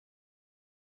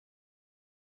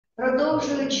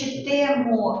Продовжуючи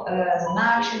тему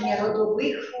значення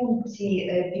родових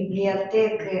функцій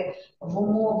бібліотеки в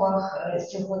умовах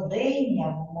сьогодення,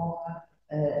 в умовах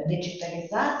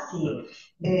диджиталізації,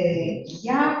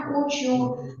 я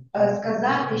хочу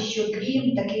сказати, що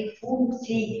крім таких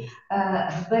функцій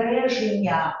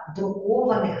збереження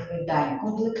друкованих видань,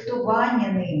 комплектування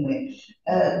ними,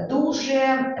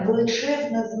 дуже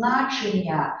величезне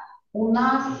значення у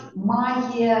нас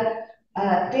має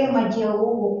тема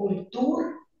діалогу культур,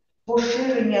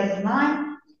 поширення знань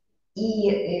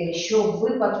і, що в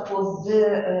випадку з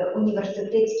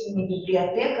університетськими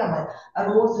бібліотеками,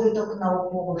 розвиток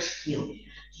наукових шкіл.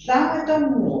 Саме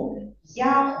тому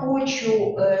я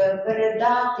хочу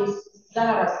передати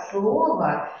зараз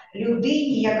слово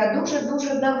людині, яка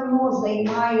дуже-дуже давно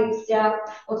займається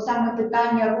от саме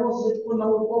питання розвитку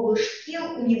наукових шкіл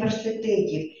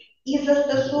університетів, і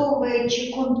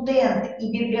застосовуючи контент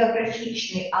і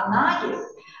бібліографічний аналіз,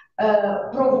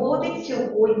 проводить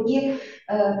сьогодні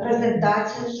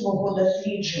презентацію свого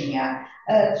дослідження.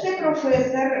 Це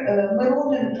професор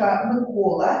Мироненко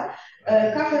Микола,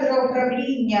 кафедра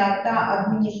управління та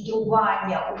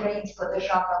адміністрування Українського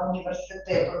державного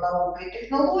університету науки і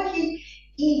технологій,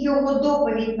 і його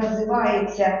доповідь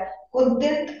називається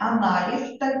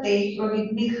 «Контент-аналіз статей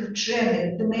провідних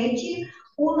вчених ДМетІ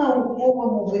у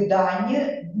науковому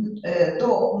виданні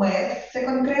ДоМеЗ», це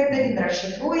конкретно він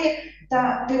розшифрує,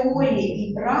 та «Теорія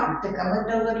і практика,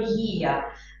 металургія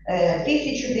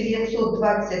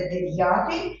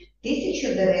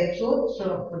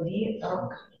 1929-1942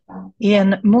 роки».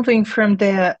 And moving from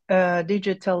the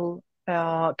digital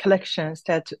collections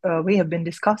that we have been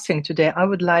discussing today, I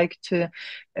would like to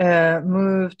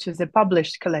move to the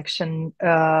published collection,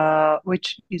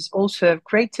 which is also of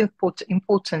great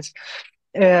importance,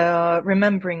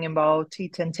 remembering about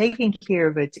it and taking care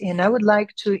of it. And I would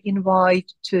like to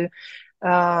invite to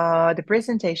the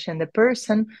presentation the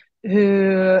person who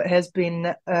has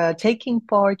been taking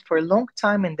part for a long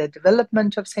time in the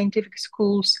development of scientific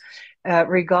schools,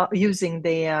 using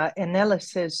the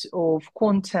analysis of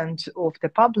content of the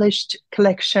published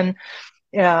collection.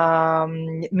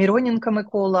 Мироненко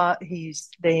Микола, he's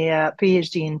the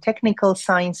PhD in technical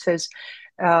sciences,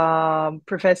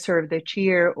 professor of the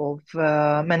chair of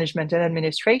management and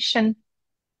administration,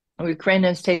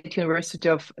 Ukrainian State University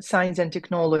of Science and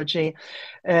Technology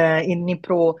in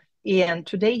Dnipro. And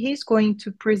today he's going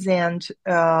to present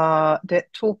the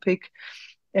topic,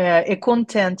 a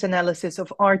content analysis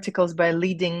of articles by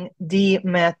leading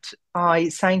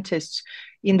DMetI Scientists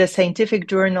in the scientific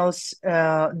journals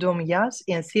Domyaz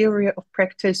and Theoria of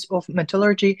Practice of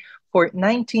Metallurgy for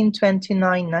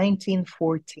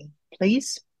 1929-1940.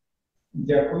 Please.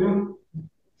 Дякую.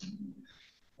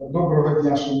 Доброго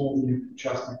дня, шановні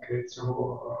учасники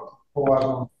цього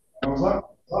поважного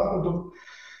заходу.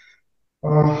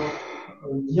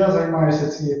 Я займаюся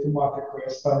цією тематикою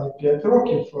останні 5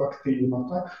 років активно.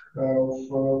 Так?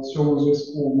 В цьому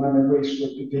зв'язку у мене вийшло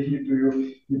під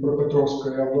егідою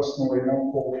Дніпропетровської обласної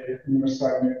наукової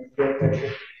універсальної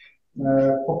бібліотеки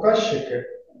показчики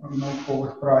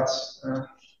наукових праць.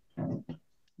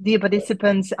 Dear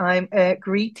participants, I'm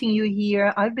greeting you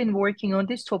here. I've been working on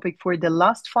this topic for the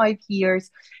last 5 years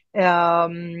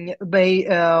on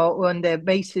the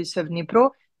basis of Dnipro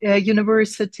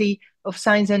University of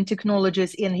Science and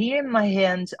Technologies. And here in my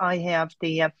hands, I have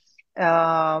the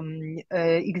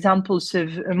examples of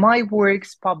my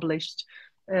works published,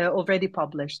 already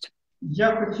published.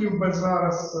 Я хотів би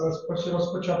зараз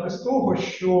розпочати з того,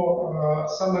 що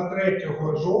саме 3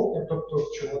 жовтня, тобто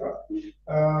вчора,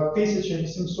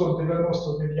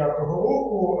 1899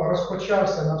 року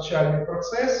розпочався навчальний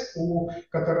процес у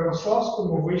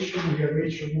Катеринославському вищому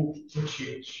гірничому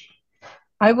училищі.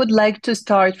 I would like to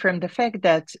start from the fact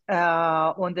that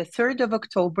on the 3rd of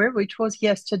October, which was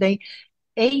yesterday,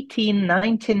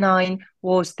 1899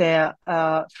 was the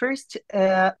first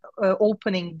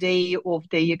opening day of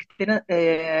the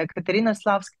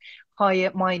Katerinoslavsk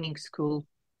Higher Mining School.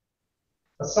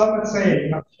 Саме цей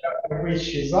навчальний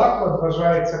вищий заклад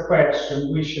вважається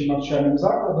першим вищим навчальним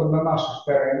закладом на наших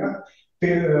теренах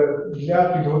для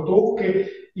підготовки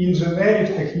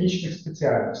інженерів технічних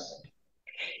спеціальностей.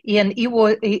 And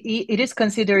it is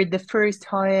considered the first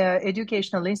higher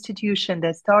educational institution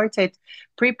that started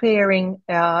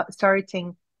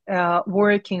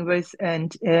working with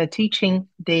and teaching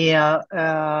the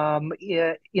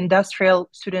industrial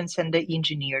students and the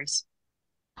engineers.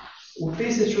 У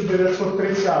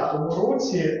 1930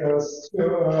 році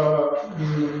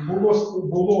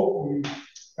було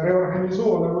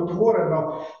реорганізовано,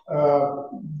 утворено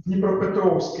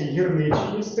Дніпропетровський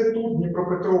гірничий інститут,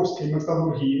 Дніпропетровський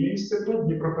металургійний інститут,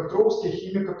 Дніпропетровський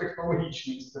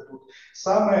хіміко-технологічний інститут.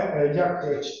 Саме як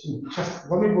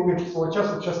вони були свого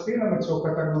часу частинами цього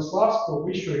Катеринославського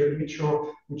вищого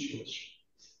гірничого училища.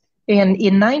 And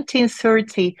in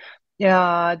 1930,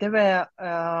 they were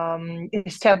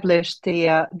established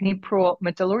the Dnipro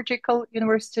Metallurgical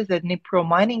University, the Dnipro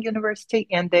Mining University,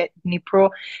 and the Dnipro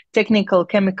Technical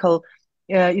Chemical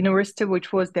University,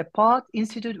 which was the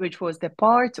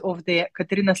part of the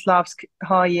Katerinoslavsk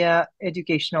Higher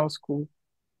Educational School.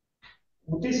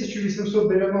 У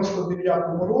 1899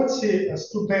 році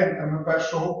студентами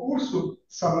першого курсу,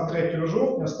 саме 3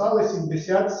 жовтня, стали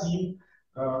 77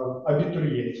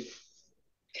 абітурієнтів.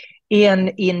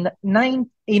 And in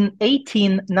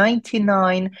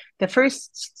 1899, the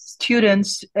first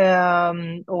students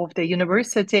of the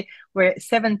university were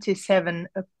 77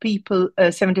 people,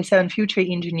 77 future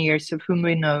engineers, of whom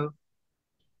we know.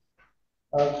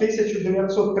 В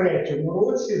 1903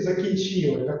 році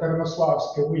закінчили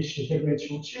Катеринославське вище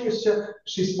гірниче училище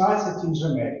 16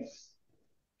 інженерів.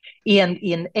 And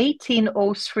in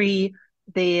 1803,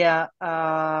 there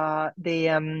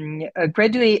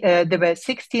were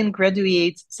 16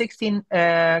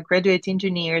 graduate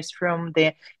engineers from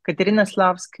the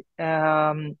Katerinoslavsk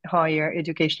Higher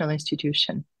Educational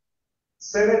Institution.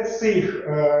 Серед цих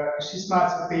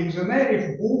 16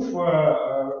 інженерів був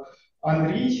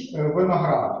Андрій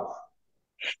Виноградов.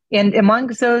 And among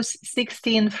those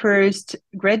 16 first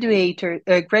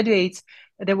graduates,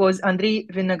 there was Andriy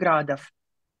Vinogradov.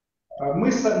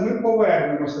 Ми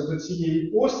повернемося до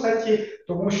цієї постаті,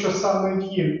 тому що саме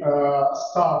він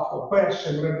став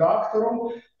першим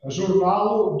редактором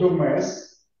журналу ДоМеЗ.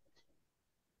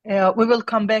 We will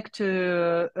come back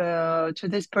to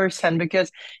this person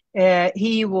because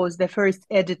he was the first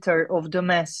editor of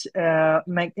DoMeZ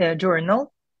journal,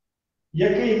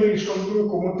 який вийшов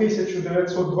друком у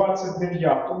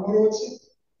 1929 році.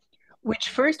 which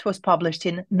first was published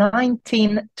in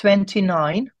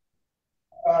 1929.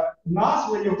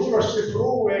 Назва його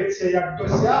розшифровується як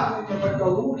 «Досягнення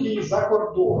металургії за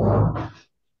кордоном».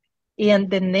 And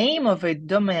the name of it,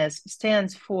 Domyaz,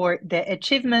 stands for the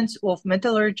achievements of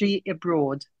metallurgy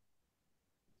abroad.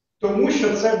 Тому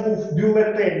що це був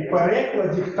бюлетень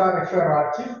перекладів та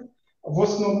рефератів, в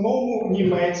основному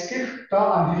німецьких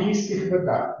та англійських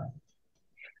видань.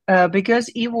 Because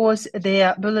it was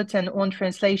the bulletin on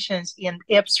translations and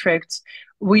abstracts,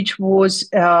 which was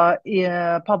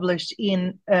published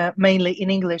mainly in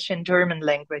English and German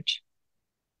language.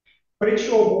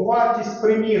 Причому вартість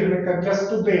примірника для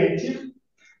студентів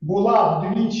була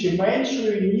вдвічі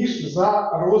меншою, ніж за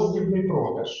роздрібний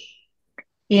продаж.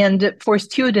 And for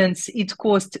students, it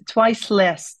cost twice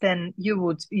less than you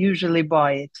would usually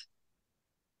buy it.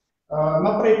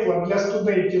 Наприклад, для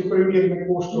студентів примірник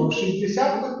коштував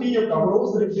 60 копійок, а в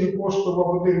роздрібний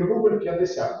коштував 1 рубль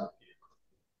 50 копійок.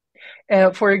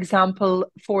 For example,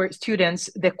 for students,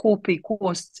 the copy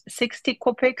costs 60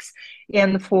 kopecks,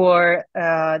 and for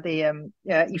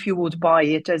if you would buy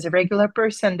it as a regular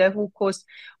person, that will cost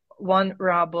 1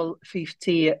 ruble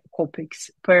 50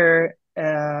 kopecks per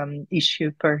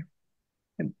issue, per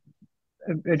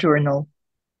journal.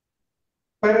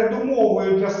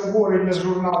 Передумовою для створення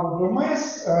журналу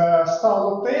ДоМеЗ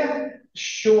стало те,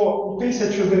 що у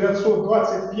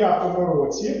 1925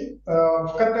 році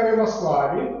в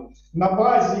Катеринославі на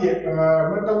базі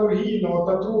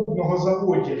металургійного та трубного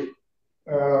заводів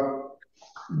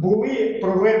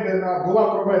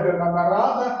була проведена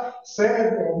нарада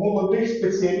серед молодих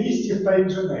спеціалістів та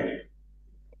інженерів.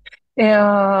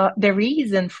 The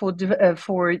reason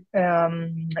for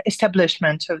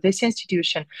establishment of this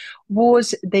institution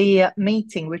was the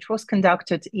meeting, which was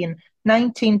conducted in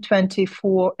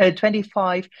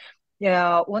 1925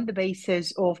 on the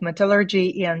basis of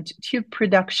metallurgy and tube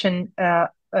production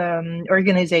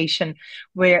organization,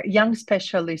 where young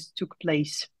specialists took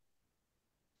place.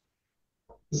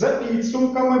 За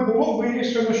підсумками було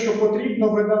вирішено, що потрібно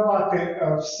видавати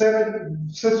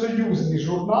всесоюзний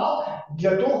журнал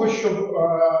для того, щоб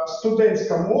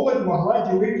студентська молодь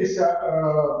могла ділитися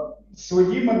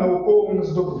своїми науковими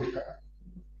здобутками.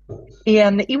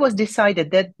 And it was decided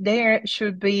that there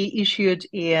should be issued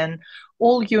an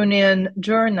all-union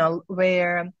journal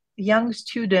where young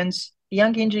students,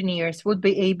 young engineers would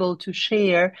be able to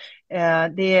share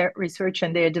their research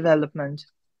and their development.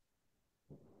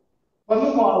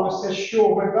 Планувалося,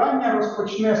 що видання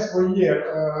розпочне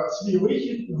свій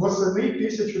вихід восени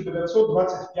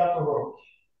 1925 року.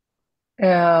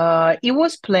 It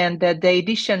was planned that the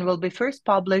edition will be first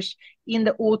published in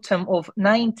the autumn of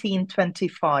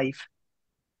 1925.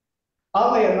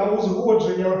 Але на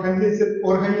узгодження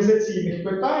організаційних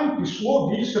питань пішло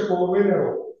більше половини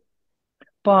року.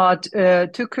 But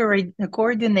to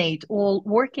coordinate all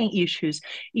working issues,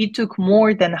 it took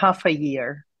more than half a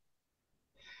year.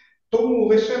 Тому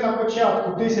лише на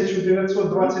початку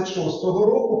 1926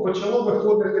 року почало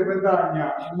виходити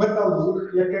видання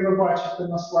 «Металург», яке ви бачите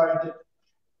на слайді.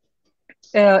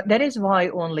 That is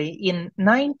why only in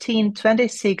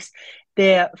 1926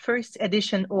 the first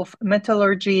edition of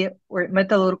Metallurgy or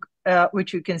Metallurg,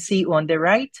 which you can see on the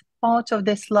right part of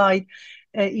the slide,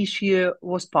 issue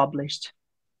was published.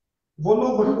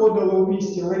 Воно виходило у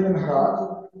місті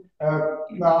Ленінград.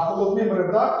 Головним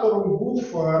редактором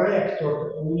був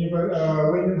ректор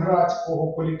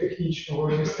Ленінградського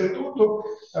політехнічного інституту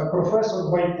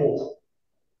професор Байков.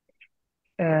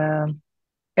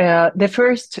 The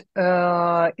first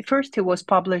it was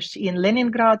published in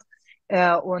Leningrad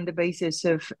on the basis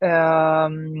of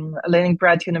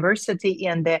Leningrad University,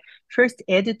 and the first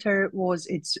editor was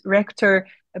its rector,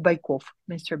 Baykov,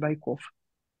 Mr. Baykov.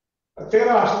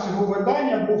 Тираж цього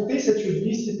видання був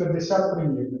 1250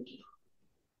 примірників.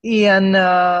 And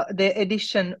the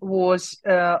edition was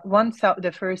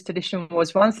the first edition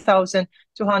was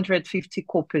 1,250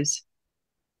 copies.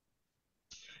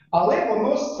 Але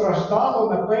воно страждало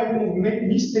на певну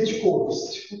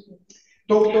містечковість.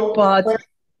 Тобто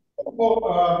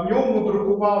в ньому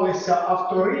друкувалися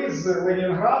автори з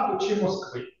Ленінграду чи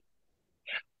Москви.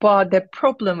 But the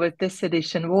problem with this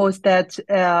edition was that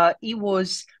it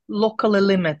was locally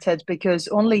limited because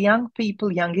only young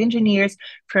people, young engineers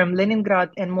from Leningrad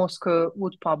and Moscow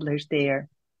would publish there.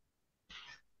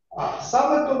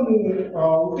 Саме тому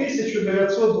у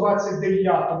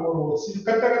 1929 році в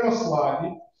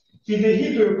Катеринославі під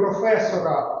егідою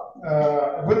професора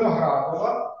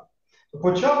Виноградова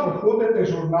почав виходити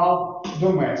журнал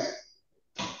 «ДоМеЗ».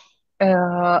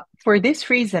 For this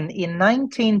reason, in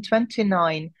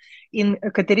 1929, in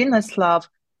Katerinoslav,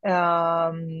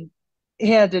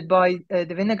 headed by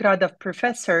the Vinogradov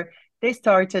professor, they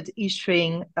started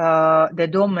issuing the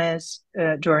Domyaz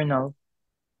journal.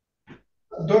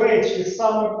 До речі,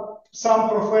 сам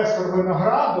професор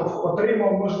Виноградов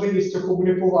отримав можливість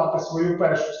опублікувати свою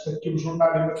першу статтю в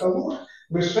журналі «Металург»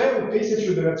 лише у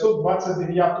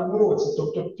 1929 році,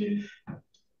 тобто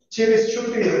через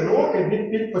 4 роки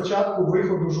від початку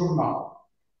виходу журналу.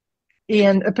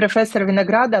 And Professor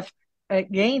Vinogradov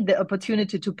gained the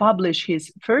opportunity to publish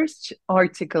his first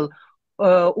article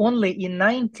only in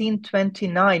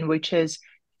 1929, which is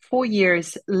 4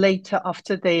 years later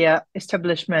after the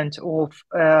establishment of,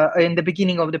 in the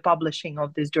beginning of the publishing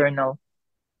of this journal.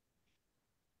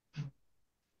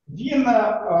 Він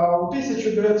у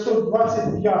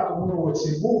 1929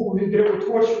 році був у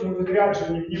творчому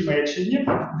відрядженні в Німеччині,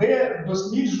 де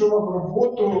досліджував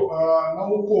роботу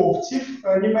науковців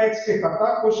німецьких, а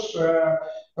також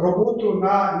роботу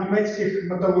на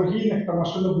німецьких металургійних та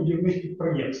машинобудівних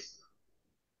підприємствах.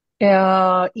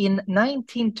 In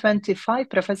 1925,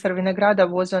 Professor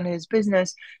Vinogradov was on his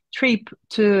business trip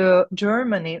to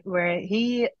Germany, where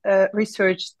he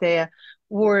researched the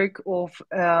work of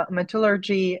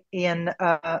metallurgy and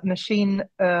machine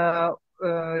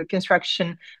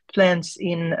construction plants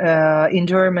in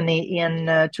Germany,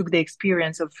 and took the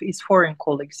experience of his foreign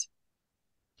colleagues.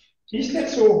 Після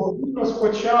цього він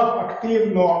розпочав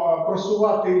активно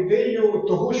просувати ідею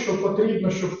того, що потрібно,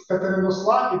 щоб в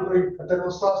Катеринославі, при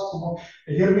Катеринославському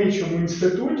гірничому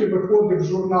інституті виходив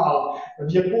журнал, в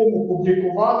якому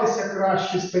публікувалися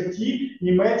кращі статті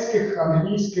німецьких,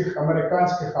 англійських,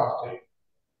 американських авторів.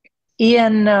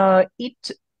 And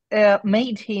it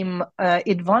made him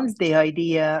advance the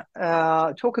idea,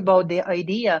 talk about the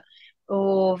idea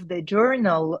of the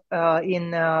journal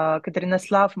in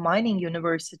Katerinoslav Mining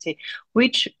University,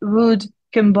 which would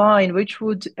combine, which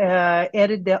would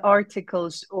edit the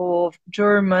articles of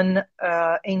German,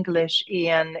 English,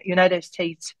 and United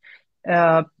States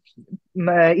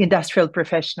industrial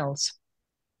professionals.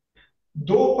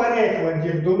 До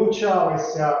перекладів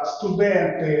долучалися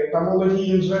студенти та молоді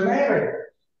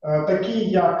інженери, такі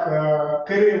як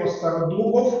Кирило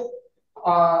Стародубов,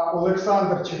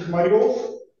 Олександр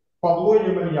Чехмарьов, Павло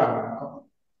Ємельяненко.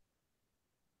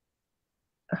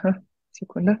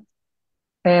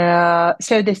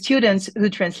 So the students who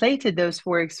translated those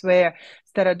works were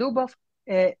Starodubov,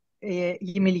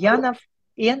 Yemelyanov,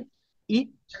 and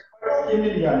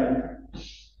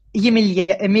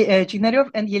Chignarev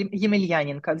and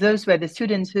Yemelyanenko. Those were the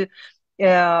students who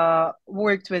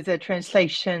worked with the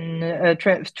translations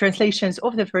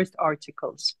of the first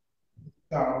articles.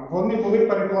 Вони були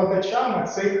перекладачами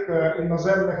цих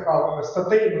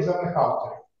статей іноземних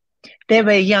авторів. They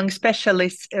were young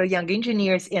specialists, young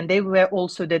engineers, and they were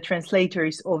also the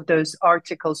translators of those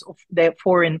articles of their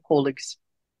foreign colleagues.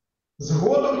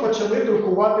 Згодом почали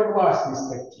друкувати власні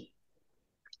статті.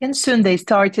 And soon they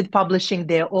started publishing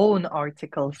their own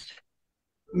articles.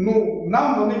 Ну,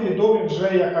 нам вони відомі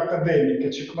вже як академіки: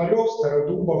 Чекмарьов,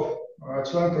 Стародубов,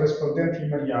 член-кореспондент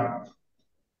Ємельянов.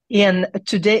 And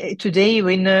today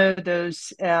we know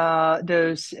those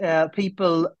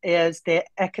people as the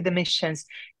academicians.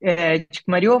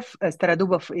 Chekmaryov,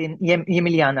 Starodubov, and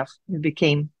Yemelyanov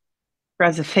became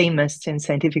rather famous in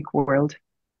scientific world.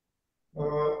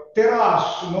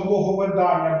 Тираж нового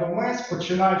видання ДоМеЗ,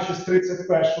 починаючи з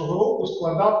 31-го року,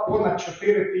 складав понад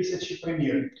 4 тисячі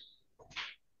примірників.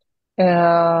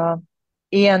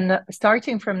 And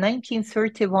starting from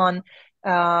 1931,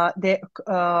 the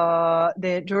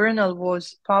journal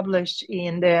was published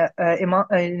in a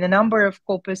number of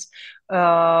copies,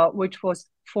 which was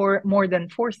more than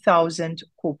 4,000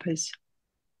 copies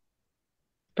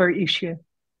per issue.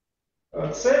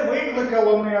 Це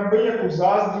викликало неабияку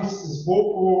заздрість з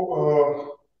боку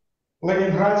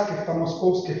ленінградських та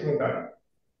московських видань.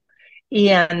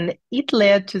 And it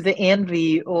led to the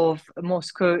envy of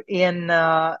Moscow and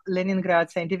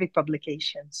Leningrad scientific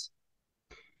publications.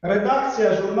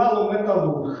 Редакція журналу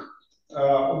 «Металург»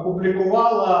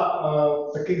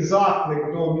 опублікувала такий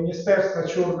заклик до Міністерства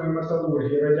чорної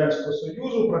металургії Радянського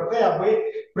Союзу про те,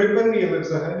 аби припинили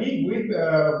взагалі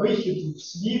вихід в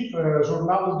світ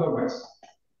журналу «ДоМеЗ».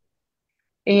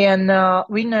 And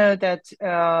we know that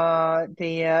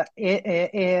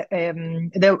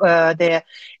the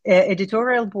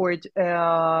editorial board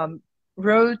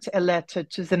wrote a letter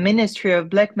to the Ministry of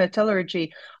Black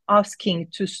Metallurgy asking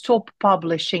to stop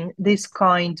publishing this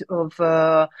kind of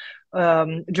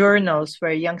journals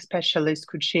where young specialists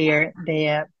could share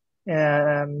their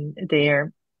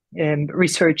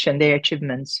research and their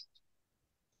achievements.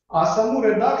 А саму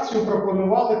редакцію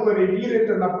пропонували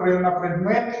перевірити на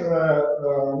предмет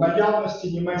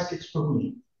наявності німецьких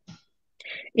шпигунів.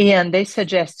 And they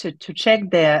suggested to check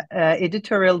the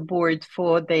editorial board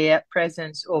for the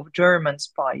presence of German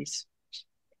spies.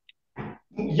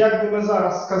 Як би ми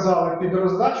зараз сказали, під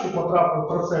роздачу потрапив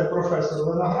професор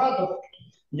Виноградов,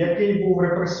 який був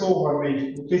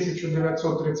репресований у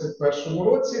 1931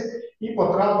 році і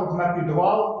потрапив на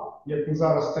підвал, як ми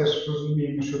зараз теж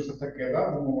розуміємо, що це таке, да,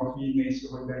 в умовах війни і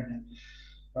сьогодення,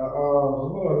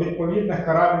 відповідних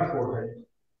каральних органів.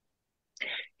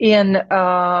 And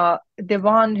the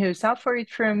one who suffered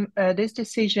from this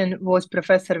decision was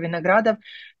Professor Vinogradov,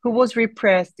 who was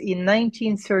repressed in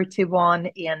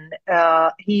 1931, and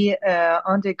he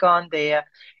undergone the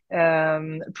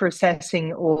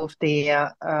processing of the,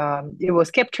 it was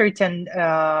captured and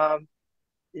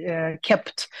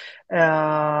kept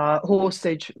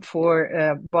hostage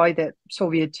by the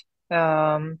Soviet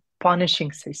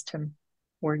punishing system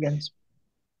organs.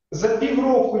 За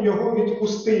півроку його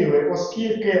відпустили,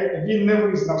 оскільки він не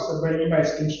визнав себе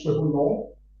німецьким шпигуном.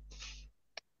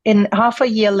 And half a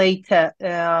year later,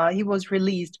 he was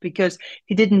released because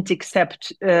he didn't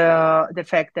accept the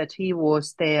fact that he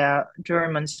was the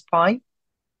German spy.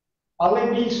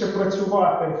 Але більше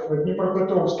працювати в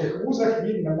Дніпропетровських вузах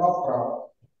він не мав права.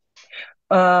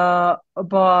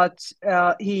 But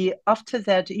after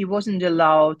that, he wasn't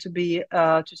allowed to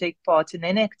take part in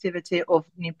any activity of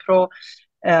Dnipro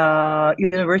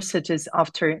universities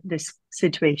after this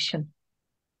situation.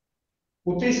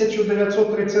 У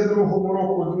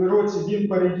 1932 році він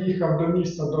переїхав до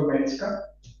міста Донецька.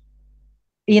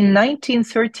 In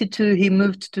 1932, he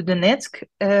moved to Donetsk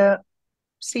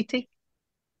city.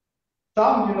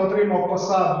 Там він отримав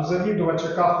посаду завідувача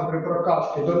кафедри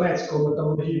прокатки Донецького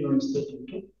металургійного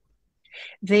інституту.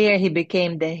 There he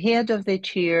became the head of the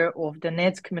chair of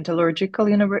Donetsk Metallurgical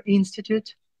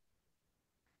Institute.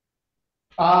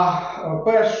 А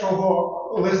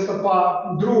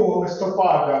 2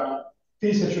 листопада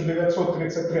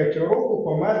 1933 року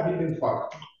помер від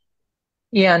інфаркту.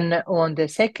 And on the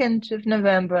 2nd of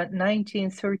November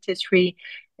 1933,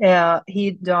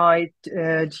 he died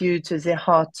due to the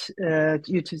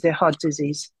heart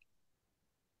disease.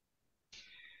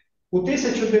 У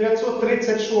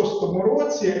 1936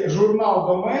 році журналу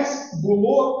ДоМеЗ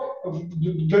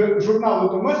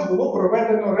було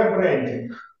проведено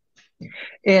ребрендінг.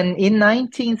 And in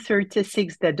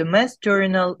 1936, the ДоМеЗ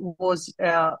journal was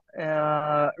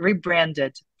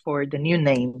rebranded for the new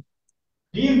name.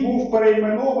 Він був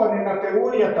перейменований на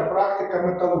Теорія та практика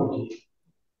металургії.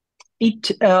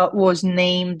 It was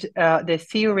named the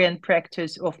Theory and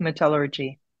Practice of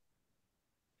Metallurgy.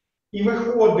 І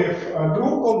виходив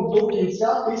друком до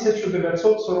кінця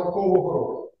 1940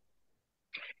 року.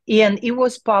 and it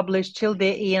was published till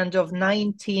the end of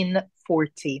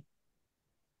 1940.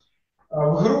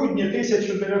 В грудні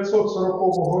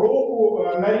 1940 року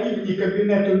на рівні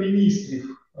Кабінету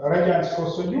міністрів Радянського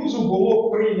Союзу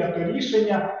було прийнято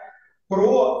рішення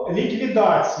про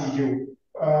ліквідацію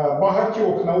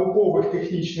багатьох наукових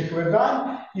технічних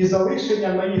видань і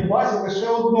залишення на їх базі лише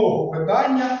одного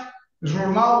видання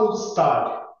журналу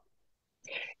 «Сталь».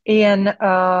 And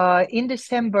in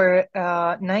December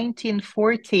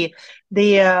 1940,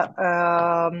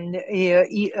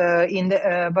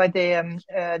 by the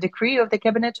decree of the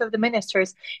Cabinet of the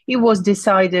Ministers, it was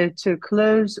decided to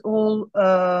close all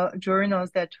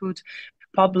journals that would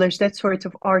publish that sort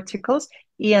of articles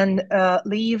and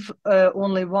leave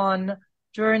only one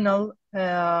journal,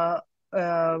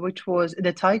 which was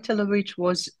the title of which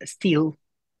was Steel.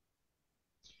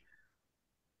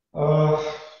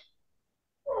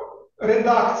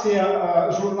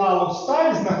 Редакція журналу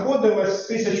 «Сталь» знаходилась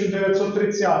з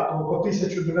 1930 по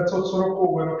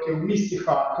 1940 роки в місті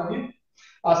Харкові,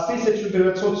 а з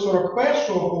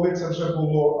 1941-го, коли це вже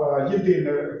було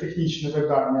єдине технічне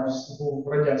видання в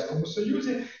Радянському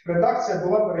Союзі, редакція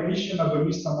була переміщена до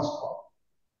міста Москва.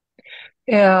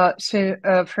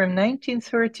 From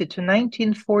 1930 to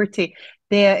 1940,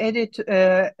 the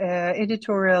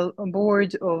editorial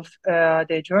board of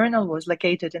the journal was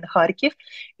located in Kharkiv,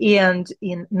 and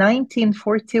in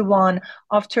 1941,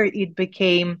 after it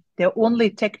became the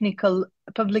only technical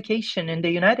publication in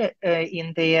the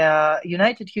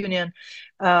United Union,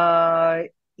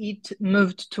 it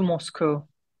moved to Moscow.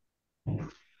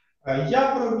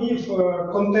 Я провів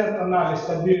контент-аналіз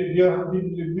та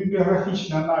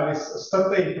бібліографічний аналіз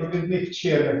статей провідних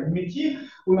вчених в ДМетІ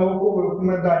у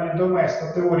науковому виданні ДоМеЗ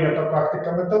та Теорія та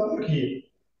практика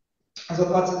металургії за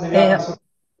 29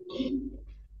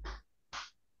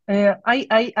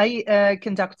 I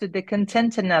conducted the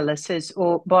content analysis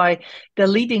by the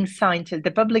leading scientists,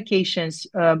 the publications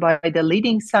by the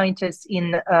leading scientists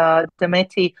in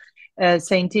DMetI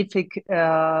scientific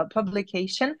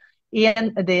publication,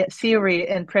 and the theory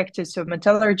and practice of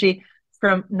metallurgy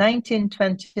from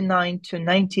 1929 to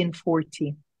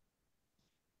 1940.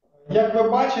 Як ви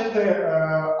бачите,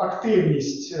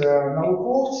 активність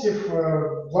науковців,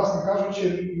 власне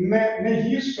кажучи, не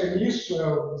гірша, ніж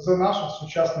за наших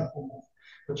сучасних умов.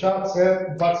 Хоча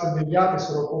це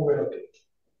 29-40 роки.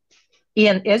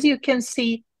 And as you can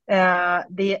see,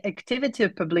 the activity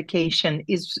of publication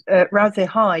is rather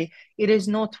high. It is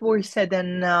not worse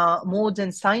than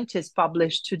modern scientists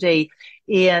publish today.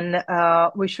 And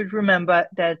we should remember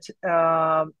that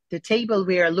the table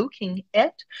we are looking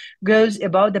at goes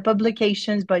about the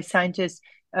publications by scientists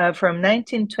from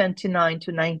 1929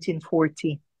 to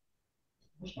 1940.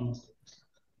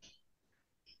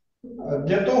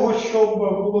 Для того, щоб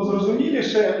було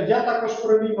зрозуміліше, я також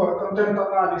провів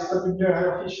контент-аналіз та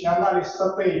бібліографічний аналіз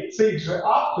статей цих же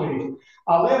авторів,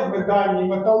 але в виданні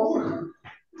 «Металург»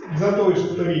 за той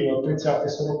же період,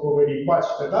 30-40 рік,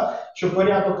 бачите, да, що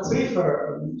порядок цифр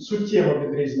суттєво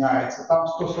відрізняється. Там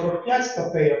 145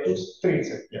 статей, а тут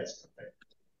 35 статей.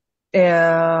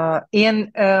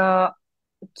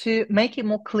 To make it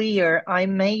more clear, I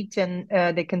made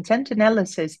the content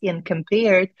analysis and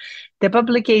compared the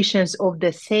publications of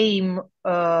the same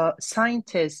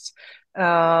scientists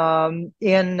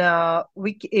in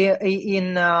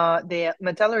the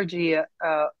Metallurgy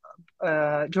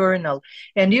journal.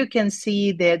 And you can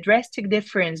see the drastic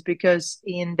difference because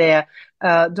in the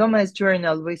Domyaz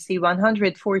journal, we see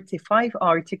 145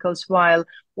 articles, while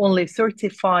only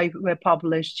 35 were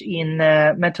published in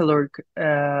Metallurgy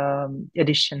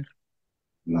edition.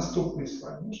 Наступний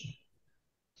слайд, можна?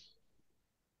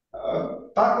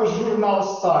 Також журнал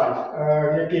 «Сталь»,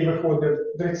 який виходив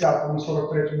в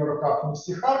 30-43 роках в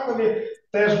місті Харкові,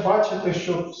 теж бачите,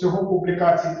 що всього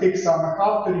публікацій тих самих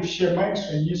авторів ще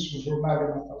менше, ніж в журналі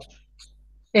 «Metallurgy».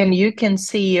 And you can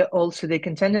see also the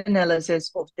content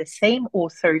analysis of the same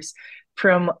authors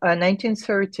from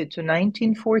 1930 to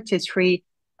 1943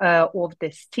 of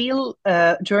the Steel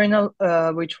journal,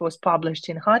 which was published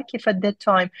in Kharkiv at that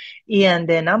time, and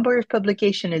the number of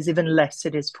publication is even less,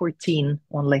 it is 14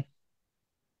 only.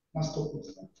 Наступний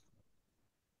слайд.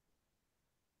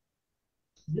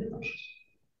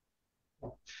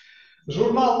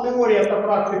 Журнал «Теорія та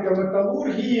практика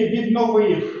металургії»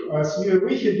 відновив свій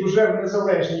вихід уже в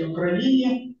незалежній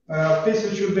Україні. В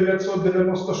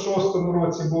 1996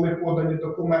 році були подані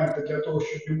документи для того,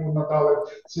 щоб йому надали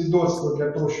свідоцтво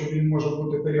для того, щоб він може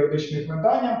бути періодичним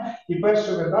виданням. І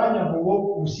перше видання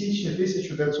було у січні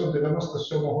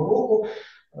 1997 року,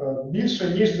 більше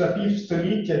ніж за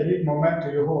півстоліття від моменту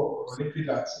його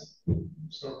ліквідації.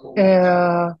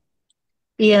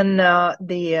 And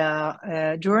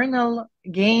the journal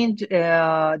gained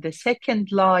the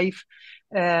second life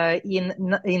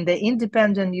in the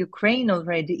independent Ukraine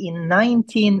already in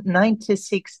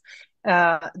 1996.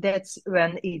 That's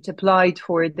when it applied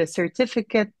for the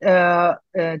certificate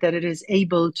that it is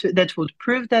able to, that would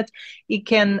prove that it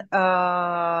can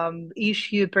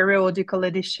issue periodical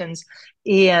editions,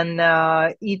 and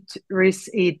it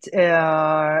received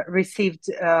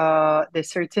the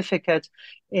certificate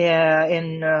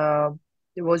and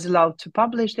it was allowed to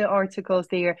publish the articles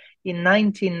there in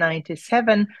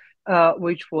 1997.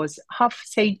 Which was half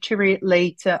century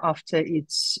later after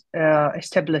its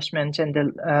establishment and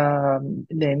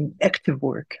the active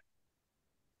work.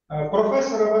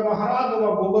 Професора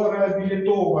Виноградова було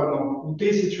реабілітовано у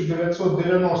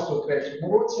 1993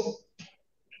 році.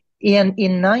 And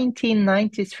in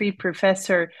 1993,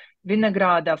 Professor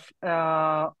Vinogradov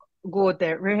got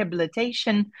the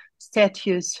rehabilitation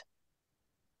status.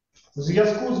 У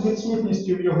зв'язку з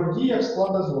відсутністю в його діях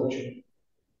складу злочину.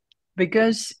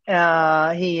 Because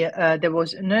there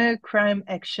was no crime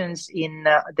actions in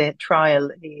the trial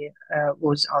he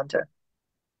was under.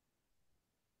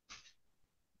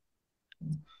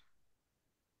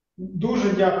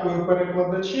 Дуже дякую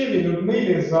перекладачеві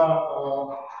Людмилі за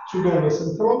чудовий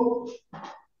синхрон.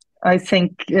 I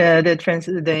thank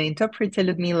the interpreter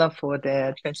Ludmila for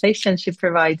the translation she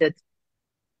provided.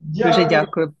 Дуже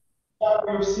дякую.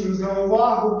 Дякую всім за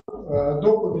увагу.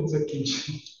 Доповідь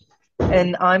закінчена.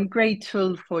 And I'm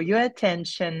grateful for your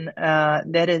attention.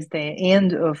 That is the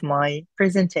end of my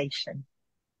presentation.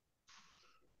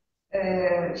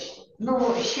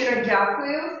 Ну, щиро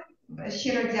дякую,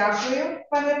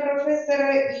 пане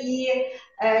професоре. І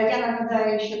я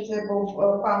нагадаю, що це був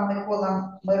пан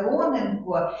Микола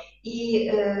Мироненко.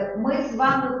 І ми з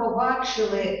вами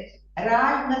побачили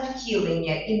реальне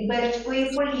втілення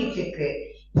імперської політики,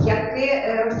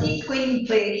 яке Російської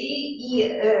імперії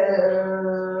і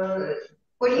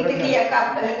політики,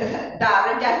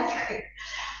 радянської,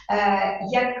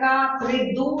 яка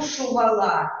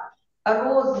придушувала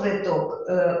розвиток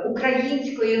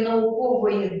української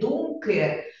наукової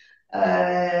думки.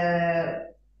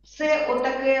 Це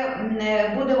отаке,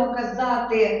 будемо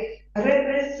казати,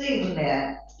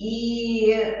 репресивне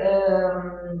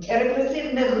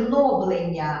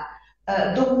гноблення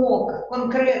думок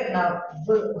конкретно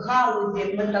в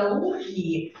галузі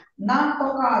металургії нам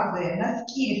показує,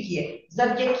 наскільки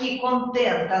завдяки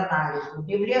контент-аналізу,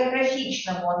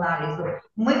 бібліографічному аналізу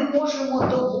ми можемо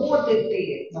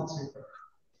доводити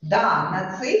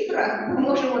на цифрах, ми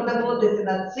можемо доводити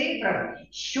на цифрах,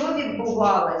 що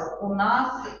відбувалось у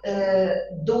нас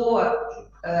до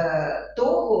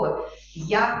того,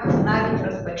 як навіть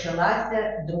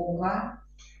розпочалася Друга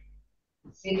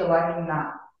світова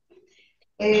війна.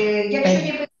 Якщо не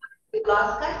питання, будь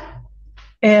ласка.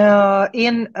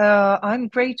 I'm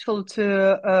grateful to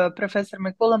Professor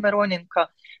Mikola Mironenko,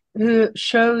 who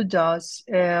showed us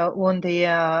on the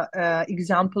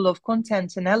example of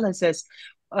content analysis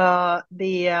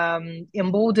the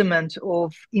embodiment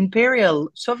of imperial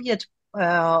Soviet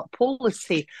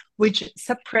policy, which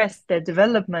suppressed the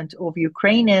development of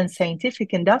Ukrainian scientific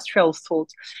industrial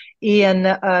thought and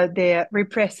the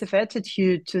repressive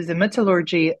attitude to the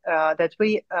metallurgy that we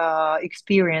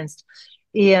experienced.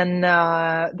 And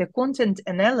the content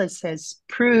analysis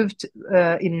proved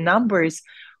in numbers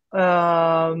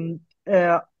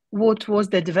what was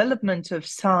the development of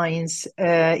science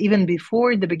even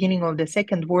before the beginning of the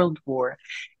Second World War.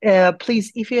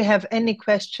 Please, if you have any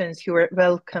questions, you are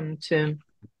welcome to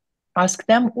ask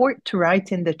them or to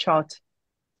write in the chat.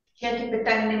 Ще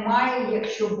питань немає.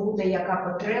 Якщо буде яка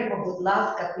потреба, будь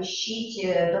ласка, пишіть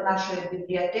до нашої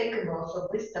бібліотеки, ми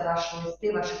особисто ваші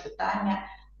листи, ваші питання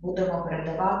будемо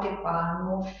передавати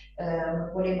пану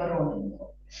Миколі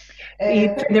Мироненку.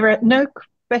 If there are no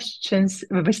questions,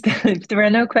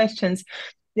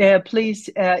 please,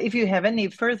 if you have any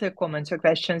further comments or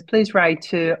questions, please write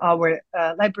to our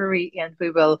library and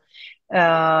we will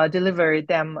deliver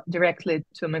them directly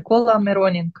to Mikola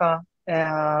Mironenko.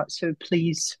 So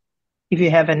please, if you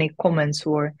have any comments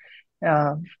or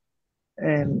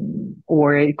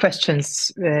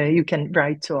questions, you can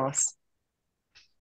write to us.